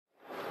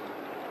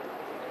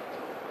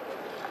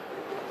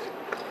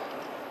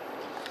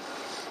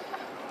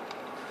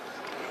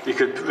You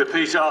could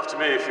repeat after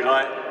me if you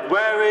like.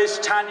 Where is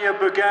Tania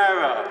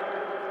Brugeura?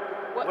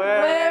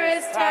 Where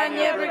is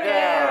Tania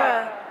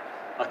Brugeura?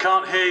 I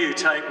can't hear you,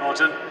 Tate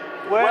Modern.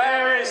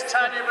 Where is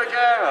Tania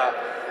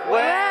Brugeura?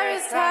 Where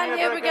is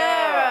Tania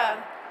Brugeura?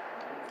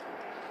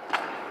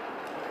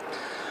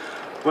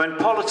 When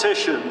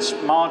politicians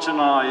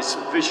marginalise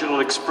visual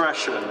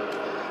expression,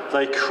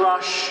 they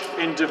crush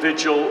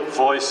individual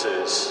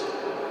voices.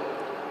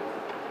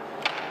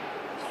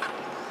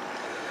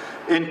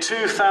 In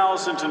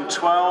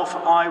 2012,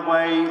 Ai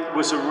Weiwei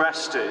was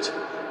arrested.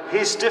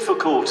 His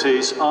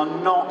difficulties are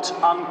not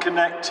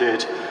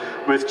unconnected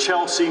with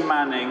Chelsea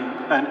Manning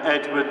and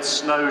Edward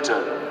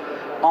Snowden.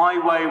 Ai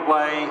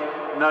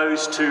Weiwei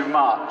knows too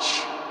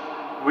much.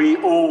 We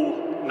all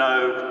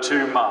know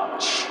too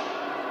much.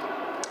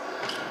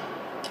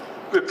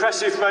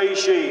 Repressive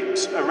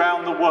regimes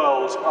around the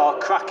world are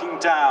cracking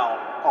down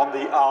on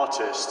the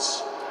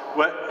artists.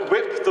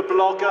 Whip the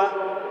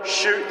blogger,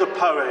 shoot the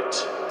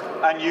poet,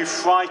 and you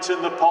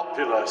frighten the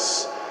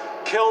populace.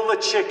 Kill the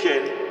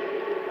chicken,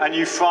 and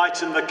you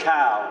frighten the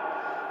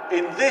cow.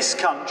 In this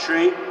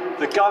country,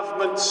 the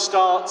government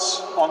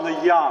starts on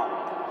the young.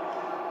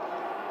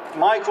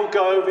 Michael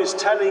Gove is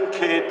telling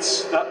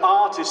kids that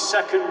art is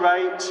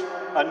second-rate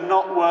and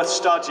not worth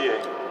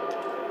studying.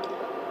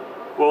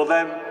 Well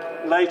then,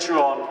 later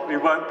on, we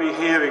won't be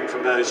hearing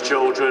from those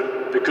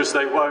children because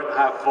they won't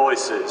have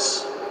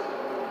voices.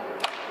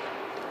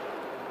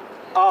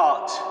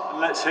 Art,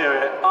 let's hear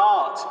it.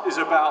 Art is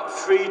about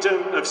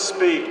freedom of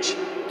speech.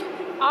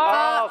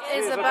 Art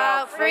is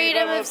about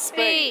freedom of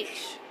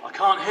speech. I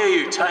can't hear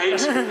you,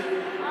 Tate.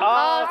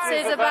 Art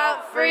is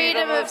about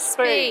freedom of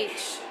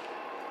speech.